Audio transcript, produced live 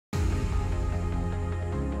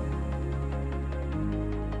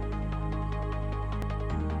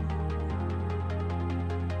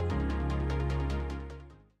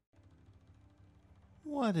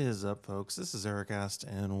What is up, folks? This is Ericast,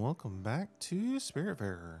 and welcome back to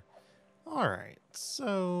Spiritfarer. Alright,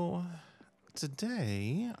 so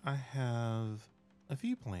today I have a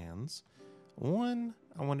few plans. One,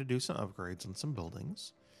 I want to do some upgrades on some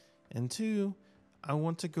buildings. And two, I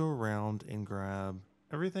want to go around and grab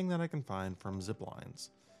everything that I can find from zip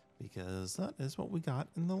lines. Because that is what we got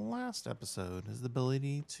in the last episode, is the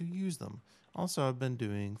ability to use them. Also, I've been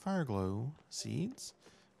doing Fireglow seeds,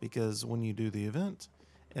 because when you do the event,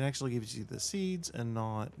 it actually gives you the seeds and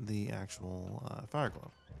not the actual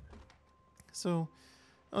Fireglow. So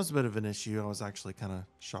that was a bit of an issue. I was actually kind of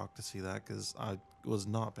shocked to see that because I was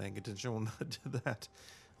not paying attention when I did that.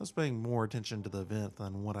 I was paying more attention to the event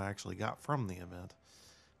than what I actually got from the event.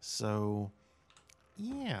 So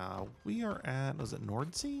yeah, we are at, was it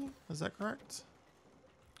Nordsea? Is that correct?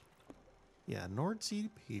 Yeah, Nordsea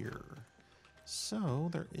Pier. So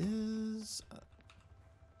there is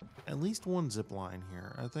at least one zip line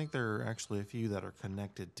here. I think there are actually a few that are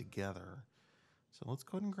connected together. So let's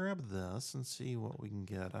go ahead and grab this and see what we can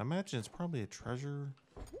get. I imagine it's probably a treasure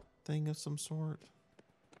thing of some sort.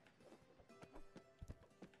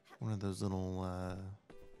 One of those little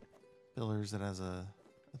pillars that has a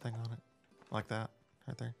thing on it. Like that,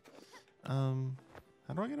 right there.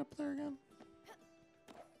 How do I get up there again?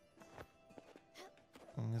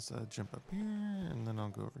 I guess I'll jump up here, and then I'll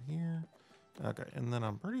go over here. Okay, and then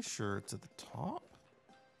I'm pretty sure it's at the top.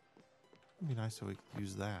 It'd be nice if we could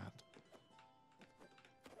use that.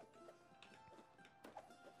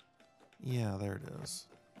 Yeah, there it is.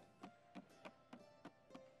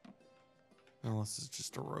 Unless it's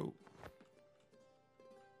just a rope.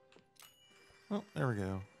 Oh, there we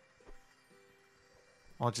go.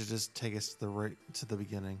 Why don't you just take us to the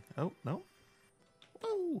beginning? Oh, no.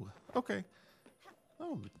 Oh, okay.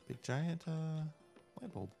 Oh, big giant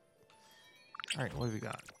light bulb. All right, what have we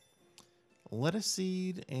got? Lettuce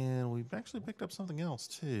seed, and we've actually picked up something else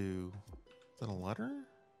too. Is that a letter?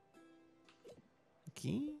 A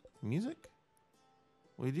key? Music?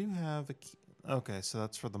 We do have a key. Okay, so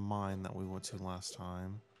that's for the mine that we went to last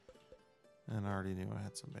time. And I already knew I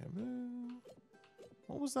had some bamboo.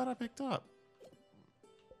 What was that I picked up?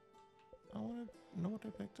 I want to know what I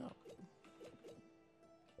picked up.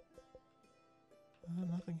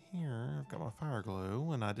 Nothing here. I've got my fire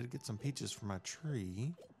glow, and I did get some peaches for my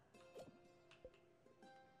tree.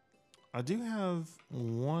 I do have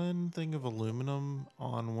one thing of aluminum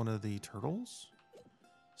on one of the turtles,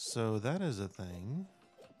 so that is a thing.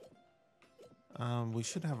 We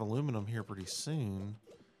should have aluminum here pretty soon.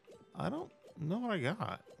 I don't know what I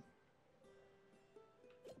got.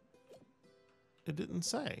 It didn't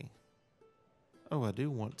say. Oh, I do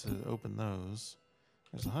want to open those.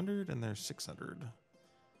 There's 100 and there's 600.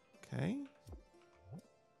 Okay.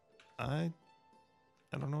 I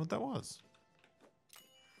don't know what that was.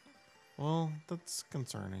 Well, that's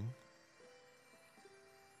concerning.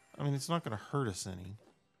 I mean, it's not going to hurt us any.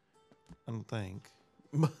 I don't think.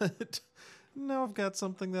 But now I've got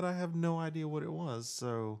something that I have no idea what it was.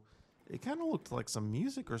 So it kind of looked like some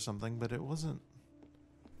music or something, but it wasn't.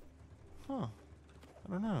 Huh.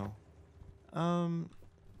 I don't know.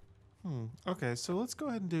 Okay, so let's go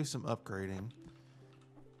ahead and do some upgrading.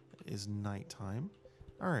 It is nighttime.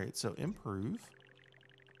 Alright, so improve.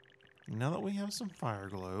 Now that we have some fire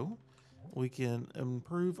glow, we can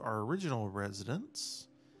improve our original residence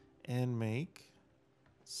and make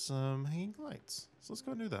some hanging lights. So let's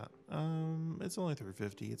go and do that. It's only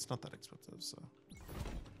 $350. It's not that expensive, so.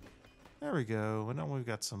 There we go. And now we've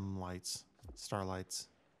got some lights. Starlights.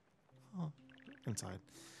 Huh. Inside.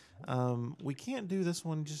 We can't do this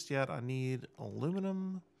one just yet. I need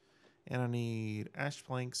aluminum, and I need ash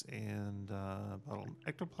planks and bottled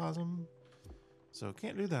ectoplasm. So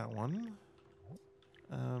can't do that one.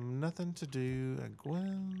 Nothing to do at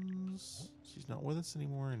Gwen's. She's not with us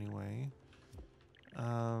anymore anyway.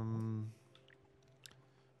 I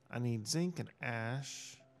need zinc and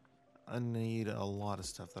ash. I need a lot of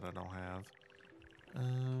stuff that I don't have.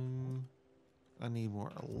 I need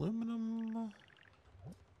more aluminum.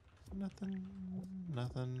 Nothing.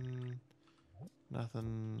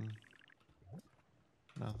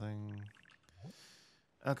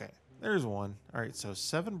 Okay, there's one. Alright, so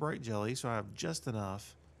 7 bright jelly, so I have just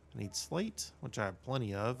enough. I need slate, which I have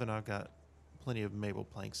plenty of, and I've got plenty of maple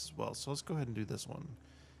planks as well. So let's go ahead and do this one.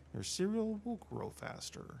 Your cereal will grow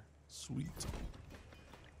faster. Sweet.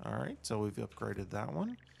 Alright, so we've upgraded that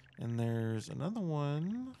one. And there's another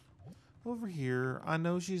one over here. I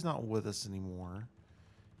know she's not with us anymore,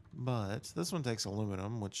 but this one takes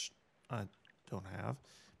aluminum, which I don't have.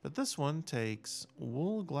 But this one takes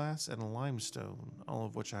wool, glass, and limestone, all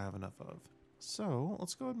of which I have enough of. So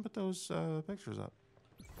let's go ahead and put those pictures up.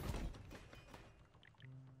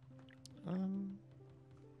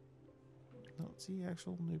 see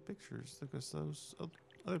actual new pictures because those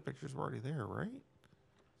other pictures were already there, right?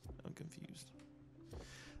 I'm confused.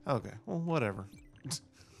 Okay, well, whatever.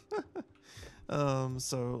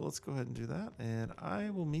 So let's go ahead and do that, and I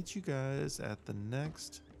will meet you guys at the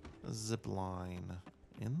next zip line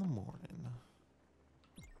in the morning.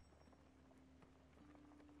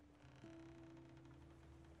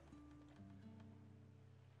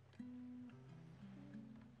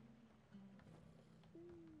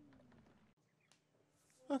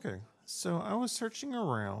 Okay, so I was searching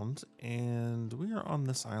around, and we are on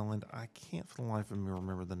this island. I can't for the life of me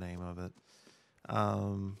remember the name of it.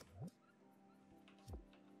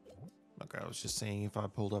 Okay, I was just saying if I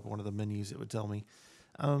pulled up one of the menus, it would tell me.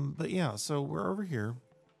 But yeah, so we're over here.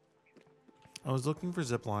 I was looking for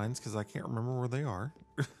zip lines because I can't remember where they are.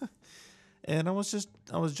 And I was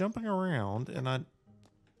jumping around, and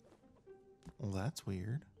well, that's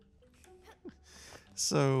weird.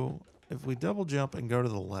 So if we double jump and go to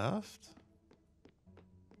the left,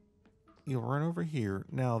 you'll run over here.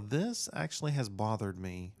 Now this actually has bothered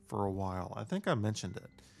me for a while. I think I mentioned it.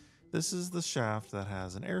 This is the shaft that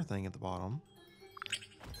has an air thing at the bottom.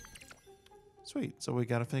 Sweet, so we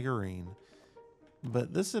got a figurine.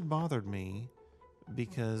 But this had bothered me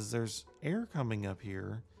because there's air coming up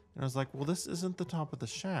here. And I was like, well, this isn't the top of the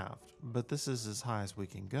shaft, but this is as high as we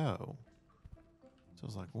can go. So I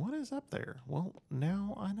was like, what is up there? Well,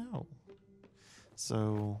 now I know.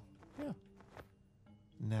 So, yeah.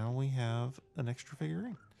 Now we have an extra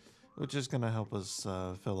figurine, which is going to help us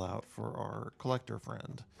fill out for our collector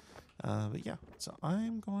friend. But yeah, so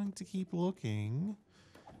I'm going to keep looking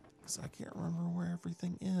because I can't remember where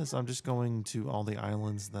everything is. I'm just going to all the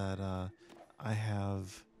islands that I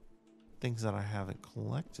have things that I haven't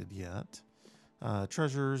collected yet.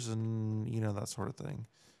 Treasures and, you know, that sort of thing.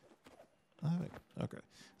 Okay.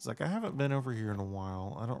 It's like I haven't been over here in a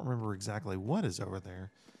while. I don't remember exactly what is over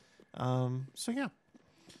there. So yeah.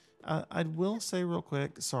 I will say real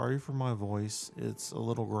quick, sorry for my voice. It's a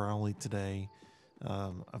little growly today.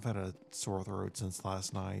 I've had a sore throat since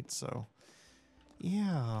last night, so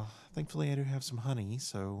yeah. Thankfully, I do have some honey,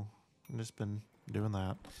 so I've just been doing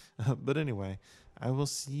that. But anyway, I will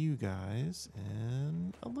see you guys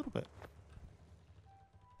in a little bit.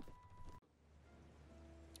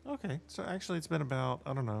 Okay, so actually it's been about,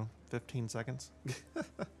 I don't know, 15 seconds.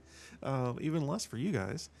 Even less for you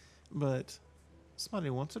guys. But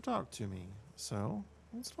somebody wants to talk to me, so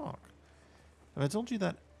let's talk. Have I told you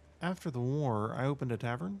that after the war, I opened a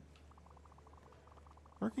tavern?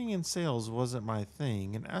 Working in sales wasn't my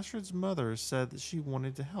thing, and Astrid's mother said that she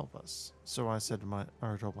wanted to help us. So I said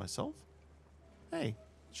I told myself, hey,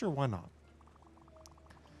 sure, why not?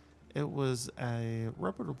 It was a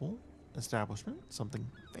reputable establishment, something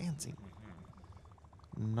fancy.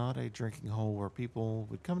 Not a drinking hole where people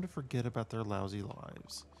would come to forget about their lousy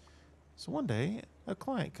lives. So one day, a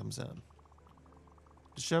client comes in.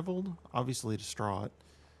 Disheveled, obviously distraught,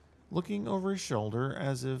 looking over his shoulder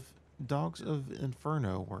as if dogs of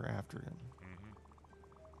Inferno were after him.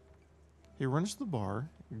 He runs to the bar,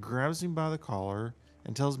 grabs him by the collar,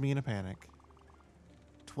 and tells me in a panic,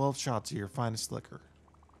 12 shots of your finest liquor.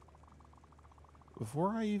 Before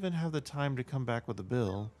I even have the time to come back with the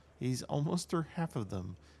bill, he's almost through half of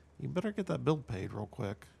them. You better get that bill paid real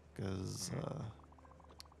quick, because,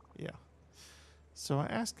 yeah. So I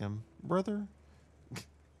ask him, brother,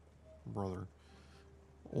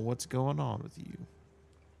 what's going on with you?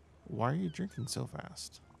 Why are you drinking so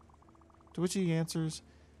fast? To which he answers,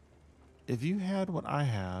 if you had what I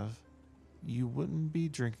have, you wouldn't be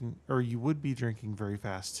drinking, or you would be drinking very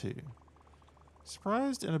fast too.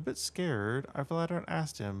 Surprised and a bit scared, I flat out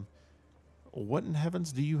asked him, what in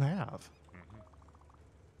heavens do you have?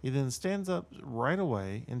 He then stands up right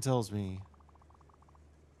away and tells me,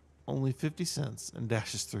 only 50 cents, and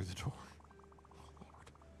dashes through the door.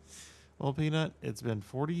 Well, Peanut, it's been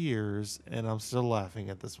 40 years, and I'm still laughing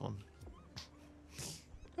at this one.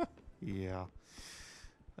 Yeah.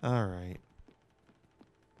 All right.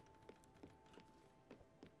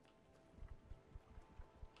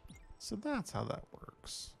 So that's how that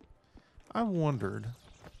works. I wondered,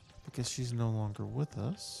 because she's no longer with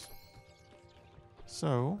us.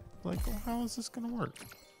 So, like, well, how is this going to work?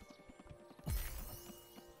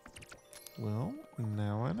 Well,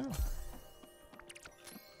 now I know.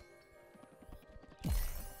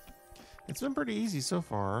 It's been pretty easy so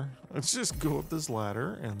far. Let's just go up this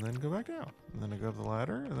ladder and then go back down. And then I go up the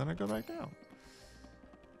ladder and then I go back down.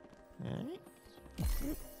 Alright.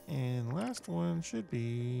 And last one should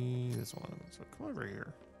be this one. So come over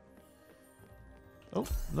here. Oh,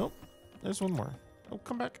 nope. There's one more. Oh,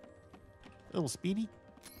 come back. A little speedy.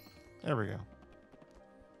 There we go.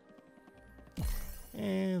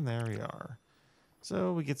 And there we are.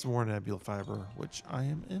 So we get some more nebula fiber, which I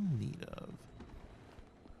am in need of.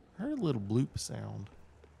 I heard a little bloop sound,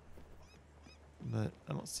 but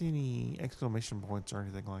I don't see any exclamation points or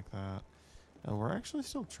anything like that. We're actually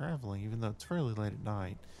still traveling, even though it's fairly late at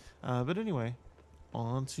night. But anyway,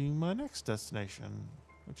 on to my next destination,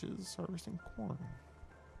 which is harvesting corn.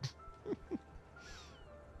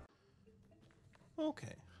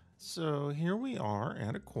 Okay, so here we are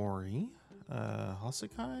at a quarry.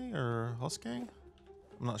 Hosakai or Hosuke?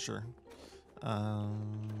 I'm not sure.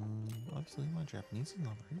 Obviously my Japanese is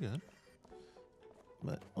not very good.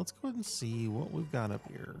 But let's go ahead and see what we've got up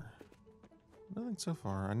here. Nothing so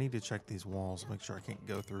far. I need to check these walls, make sure I can't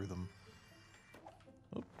go through them.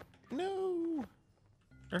 Oh, no!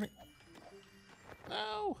 Darn it.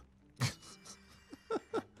 No!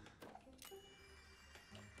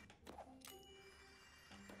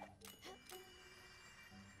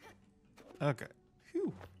 Okay.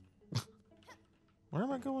 Phew. Where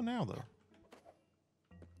am I going now, though?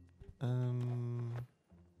 I'm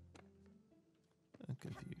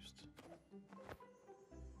confused.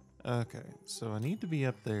 Okay, so I need to be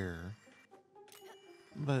up there.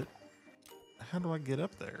 But how do I get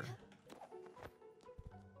up there?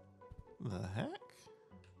 The heck?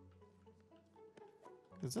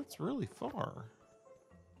 Because that's really far.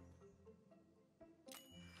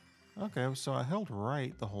 Okay, so I held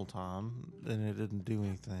right the whole time, and it didn't do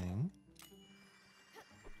anything.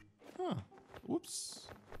 Huh. Whoops.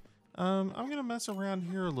 I'm gonna mess around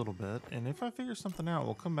here a little bit, and if I figure something out,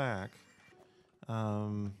 we'll come back.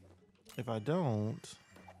 If I don't,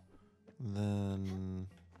 then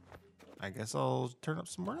I guess I'll turn up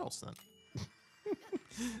somewhere else then.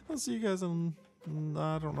 I'll see you guys in,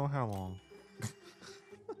 I don't know how long.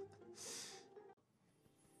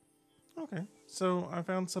 Okay, so I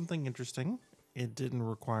found something interesting. It didn't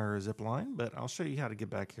require a zip line, but I'll show you how to get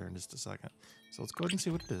back here in just a second. So let's go ahead and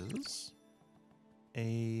see what it is.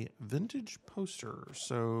 A vintage poster,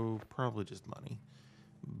 so probably just money.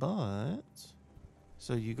 But,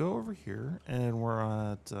 so you go over here, and we're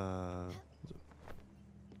at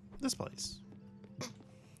this place.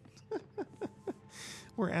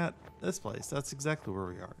 We're at this place. That's exactly where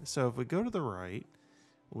we are. So if we go to the right,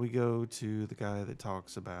 we go to the guy that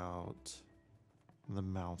talks about the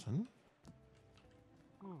mountain.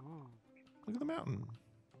 Look at the mountain.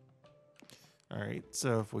 All right,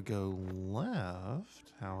 so if we go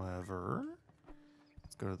left, however,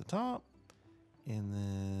 let's go to the top, and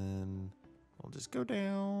then we'll just go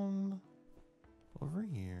down over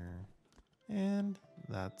here, and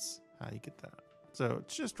that's how you get that. So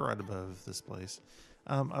it's just right above this place.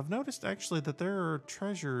 I've noticed actually that there are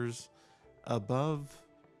treasures above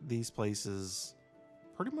these places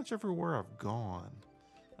pretty much everywhere I've gone.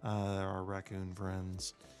 There are raccoon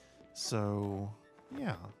friends. So,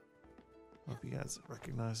 yeah. Hope you guys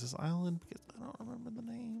recognize this island because I don't remember the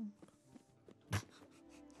name.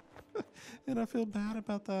 And I feel bad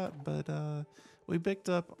about that, but we picked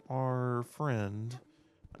up our friend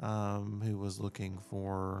who was looking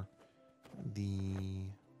for the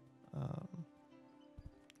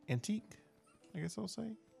antique, I guess I'll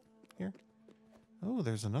say, here. Oh,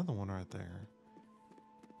 there's another one right there.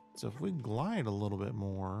 So if we glide a little bit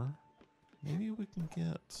more, maybe we can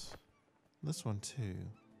get this one too.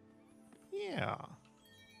 Yeah.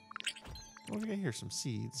 What do we got here? Some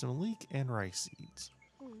seeds, some leek and rice seeds.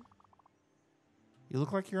 You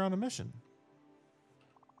look like you're on a mission.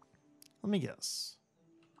 Let me guess.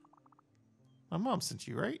 My mom sent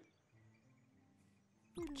you, right?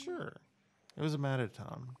 Sure. It was a matter of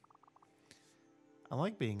time. I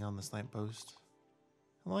like being on this lamppost.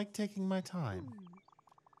 I like taking my time.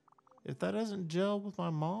 If that doesn't gel with my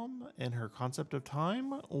mom and her concept of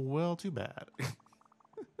time, well, too bad.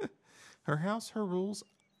 Her house, her rules?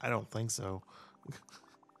 I don't think so.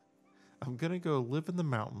 I'm gonna go live in the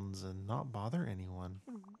mountains and not bother anyone.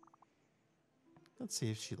 Let's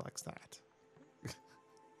see if she likes that.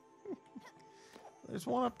 There's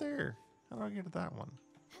one up there. How do I get to that one?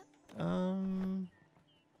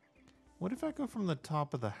 What if I go from the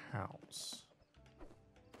top of the house?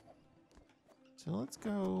 So let's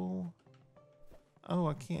go. Oh,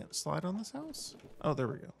 I can't slide on this house? Oh, there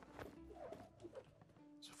we go.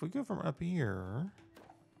 So if we go from up here,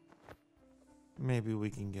 maybe we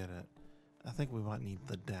can get it. I think we might need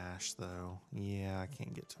the dash though. Yeah, I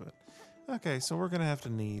can't get to it. Okay, so we're gonna have to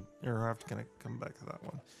kind of come back to that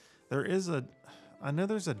one. There is I know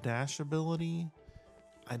there's a dash ability.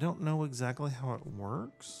 I don't know exactly how it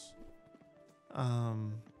works.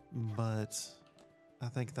 But I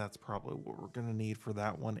think that's probably what we're gonna need for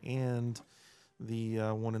that one and the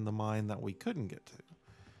one in the mine that we couldn't get to.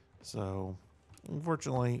 So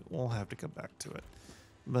Unfortunately, we'll have to come back to it.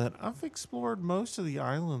 But I've explored most of the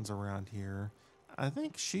islands around here. I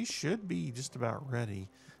think she should be just about ready.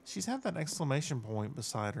 She's had that exclamation point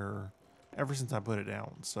beside her ever since I put it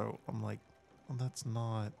down. So I'm like, well, that's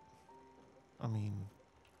not. I mean,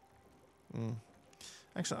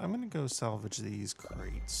 actually, I'm going to go salvage these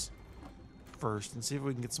crates first and see if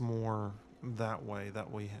we can get some more that way.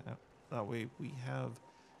 That way we have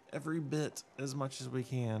every bit as much as we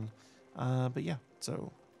can. But yeah,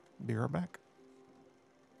 so be right back.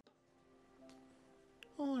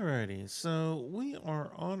 Alrighty, so we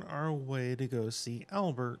are on our way to go see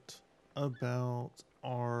Albert about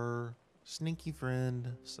our sneaky friend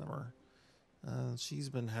Summer. She's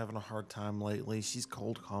been having a hard time lately. She's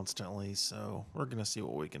cold constantly, so we're gonna see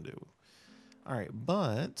what we can do. Alright,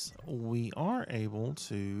 but we are able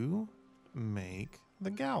to make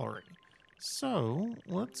the gallery. So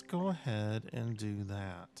let's go ahead and do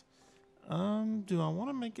that. Do I want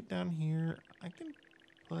to make it down here? I can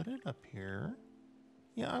put it up here.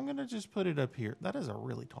 Yeah, I'm gonna just put it up here. That is a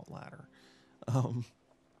really tall ladder. I'm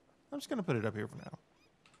just gonna put it up here for now.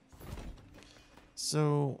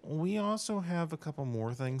 So we also have a couple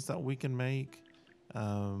more things that we can make.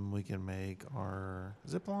 We can make our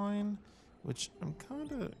zip line, which I'm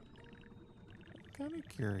kind of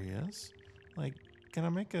curious. Like, can I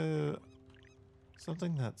make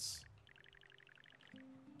something that's,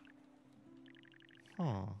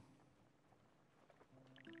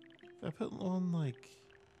 If I put one like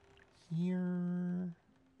here.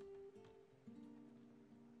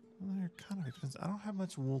 They're kind of expensive. I don't have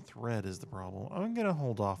much wool thread is the problem. I'm going to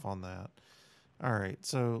hold off on that. All right,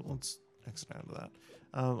 so let's exit out of that.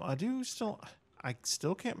 I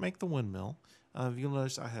still can't make the windmill. You'll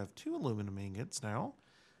notice I have 2 aluminum ingots now.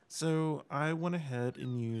 So I went ahead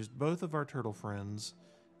and used both of our turtle friends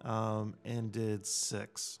and did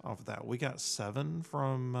 6 off of that. We got 7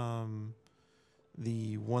 from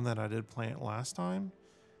the one that I did plant last time.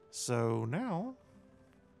 So now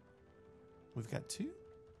we've got 2.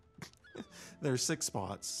 There's 6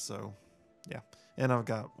 spots, so yeah. And I've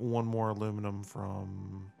got 1 more aluminum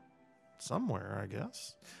from somewhere, I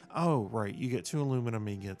guess. Oh, right. You get 2 aluminum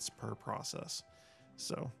ingots per process.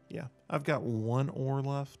 So yeah, I've got 1 ore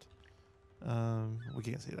left. We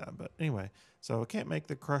can't see that, but anyway. So I can't make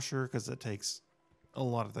the crusher because it takes a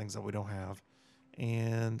lot of things that we don't have.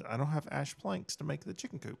 And I don't have ash planks to make the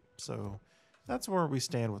chicken coop. So that's where we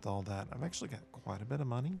stand with all that. I've actually got quite a bit of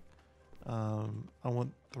money. I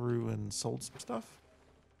went through and sold some stuff.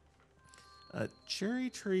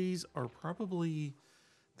 Cherry trees are probably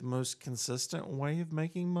the most consistent way of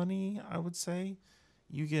making money, I would say.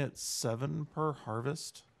 You get 7 per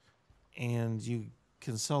harvest, and you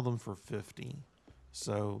can sell them for 50.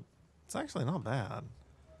 So it's actually not bad.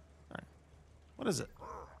 All right. What is it?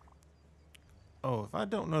 Oh, if I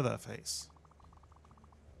don't know that face.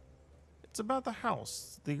 It's about the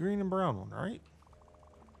house, the green and brown one, right?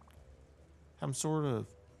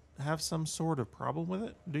 Have some sort of problem with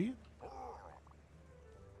it, do you?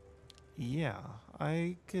 Yeah,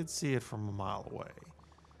 I could see it from a mile away.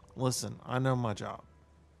 Listen, I know my job.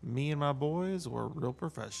 Me and my boys were real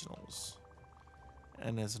professionals.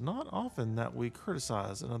 And it's not often that we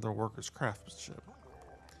criticize another worker's craftsmanship.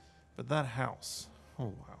 But that house, oh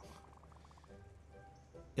wow.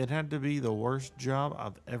 It had to be the worst job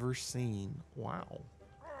I've ever seen. Wow.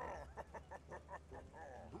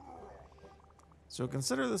 So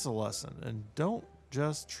consider this a lesson, and don't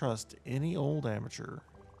just trust any old amateur.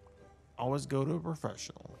 Always go to a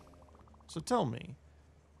professional. So tell me,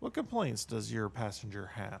 what complaints does your passenger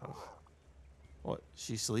have? What,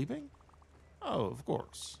 she's sleeping? Oh, of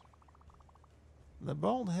course. The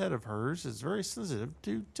bald head of hers is very sensitive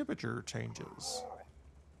to temperature changes.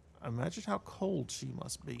 Imagine how cold she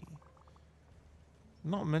must be.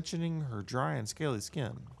 Not mentioning her dry and scaly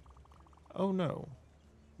skin. Oh no.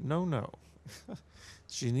 No.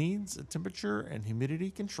 She needs a temperature and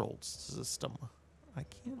humidity control system. I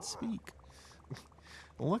can't speak.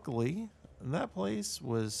 Luckily, that place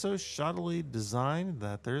was so shoddily designed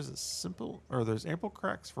that there's ample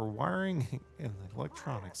cracks for wiring and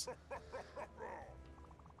electronics.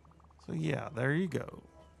 So yeah, there you go.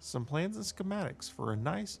 Some plans and schematics for a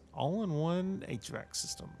nice all-in-one HVAC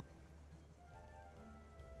system.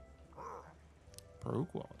 Pro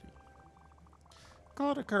quality.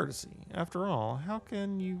 Call it a courtesy. After all, how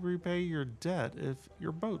can you repay your debt if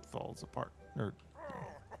your boat falls apart?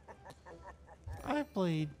 I've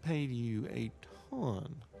paid you a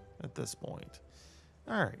ton at this point.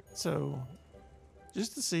 Alright, so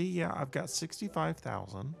just to see, yeah, I've got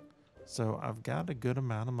 65,000. So I've got a good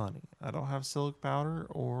amount of money. I don't have silk powder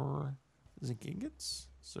or zinc ingots,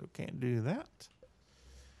 so can't do that.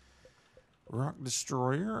 Rock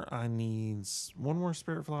destroyer, I need one more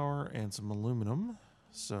spirit flower and some aluminum,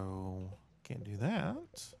 so can't do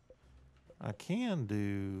that. I can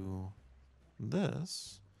do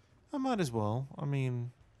this. I might as well. I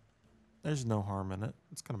mean, there's no harm in it.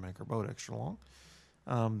 It's going to make our boat extra long.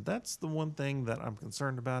 That's the one thing that I'm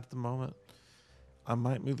concerned about at the moment. I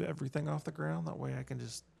might move everything off the ground. That way I can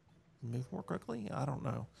just move more quickly. I don't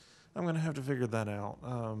know. I'm going to have to figure that out.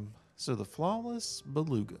 So the flawless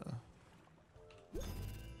beluga.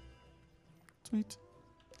 Sweet.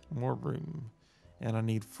 More room. And I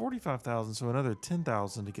need 45,000, so another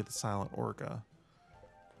 10,000 to get the silent orca.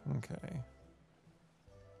 Okay.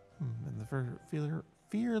 And the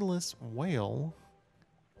fearless whale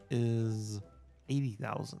is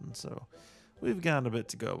 80,000, so we've got a bit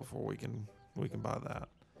to go before we can buy that.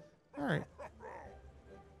 All right.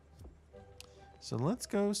 So let's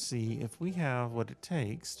go see if we have what it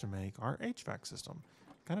takes to make our HVAC system.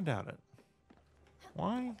 Kind of doubt it.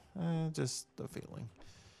 Why? Just a feeling.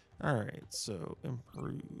 All right, so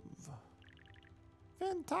improve.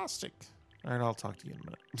 Fantastic. All right, I'll talk to you in a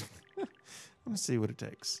minute. I'm going to see what it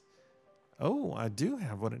takes. Oh, I do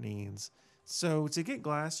have what it needs. So to get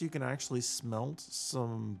glass, you can actually smelt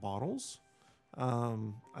some bottles.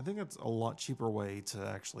 I think that's a lot cheaper way to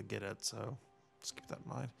actually get it, so just keep that in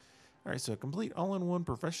mind. All right, so complete all-in-one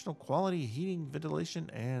professional quality heating,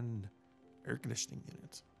 ventilation, and air conditioning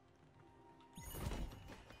unit.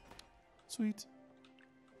 Sweet.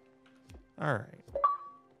 All right.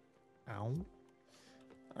 Ow.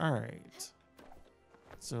 All right.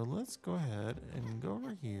 So let's go ahead and go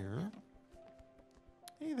over here.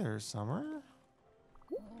 Hey there, Summer.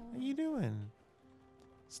 How you doing?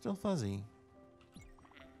 Still fuzzy.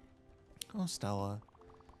 Oh, Stella.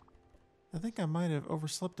 I think I might have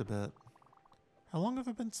overslept a bit. How long have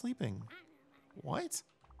I been sleeping? What?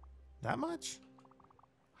 That much?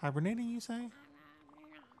 Hibernating, you say?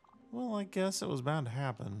 Well, I guess it was bound to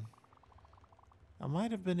happen. I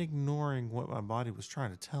might have been ignoring what my body was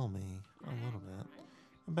trying to tell me a little bit.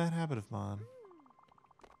 A bad habit of mine.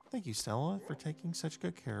 Thank you, Stella, for taking such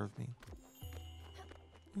good care of me.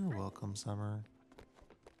 You're welcome, Summer.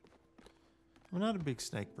 I'm not a big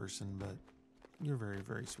snake person, but you're very,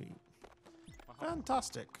 very sweet.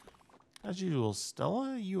 Fantastic. As usual,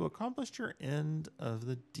 Stella, you accomplished your end of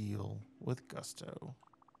the deal with gusto.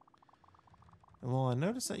 And while I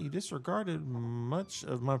noticed that you disregarded much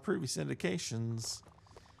of my previous indications,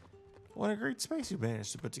 what a great space you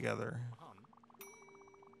managed to put together.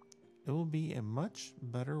 It will be a much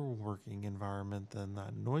better working environment than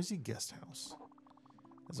that noisy guest house.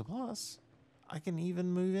 As a plus, I can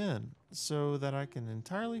even move in so that I can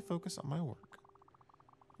entirely focus on my work.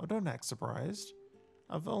 Oh, don't act surprised.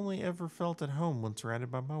 I've only ever felt at home when surrounded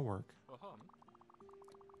by my work.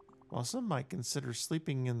 While some might consider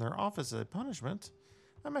sleeping in their office a punishment,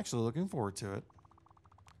 I'm actually looking forward to it.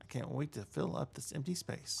 I can't wait to fill up this empty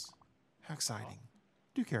space. How exciting.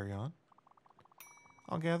 Do carry on.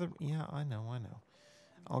 Yeah, I know.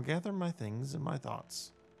 I'll gather my things and my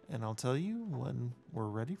thoughts, and I'll tell you when we're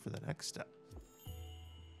ready for the next step.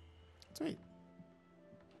 Sweet.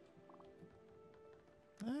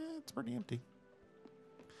 It's pretty empty.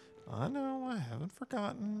 I know, I haven't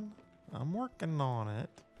forgotten. I'm working on it.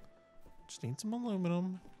 Just need some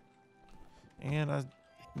aluminum. And I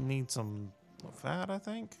need some fat, I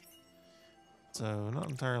think. So, not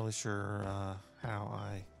entirely sure how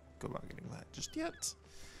I go about getting that just yet.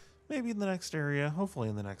 Maybe in the next area. Hopefully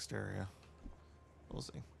in the next area. We'll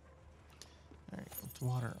see. Alright, let's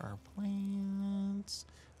water our plants.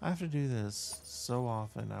 I have to do this so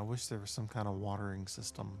often. I wish there was some kind of watering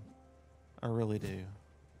system. I really do.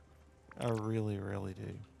 I really, really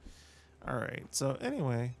do. Alright, so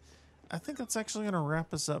anyway, I think that's actually going to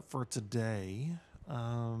wrap us up for today.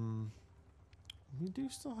 We do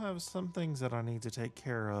still have some things that I need to take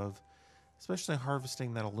care of, especially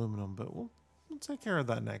harvesting that aluminum, but we'll take care of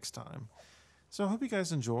that next time. So I hope you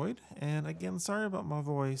guys enjoyed, and again, sorry about my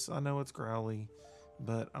voice. I know it's growly,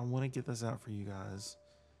 but I want to get this out for you guys.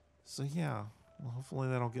 So yeah, well, hopefully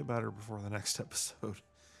that'll get better before the next episode.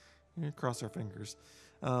 Cross our fingers.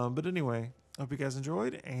 But anyway, I hope you guys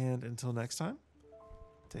enjoyed, and until next time,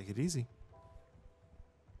 take it easy.